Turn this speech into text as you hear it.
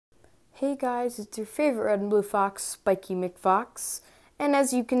Hey guys, it's your favorite red and blue fox, Spiky McFox, and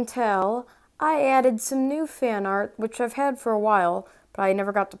as you can tell, I added some new fan art, which I've had for a while, but I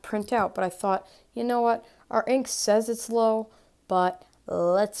never got to print out, but I thought, you know what, our ink says it's low, but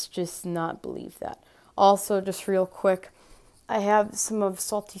let's just not believe that. Also, just real quick, I have some of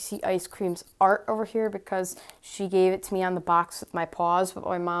Salty Sea Ice Cream's art over here because she gave it to me on the box with my paws, but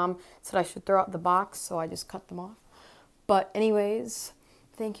my mom said I should throw out the box, so I just cut them off. But anyways,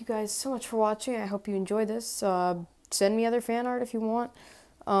 thank you guys so much for watching. I hope you enjoyed this. Send me other fan art if you want.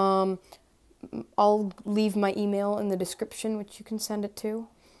 I'll leave my email in the description, which you can send it to.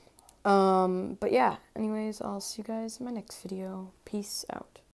 But yeah, anyways, I'll see you guys in my next video. Peace out.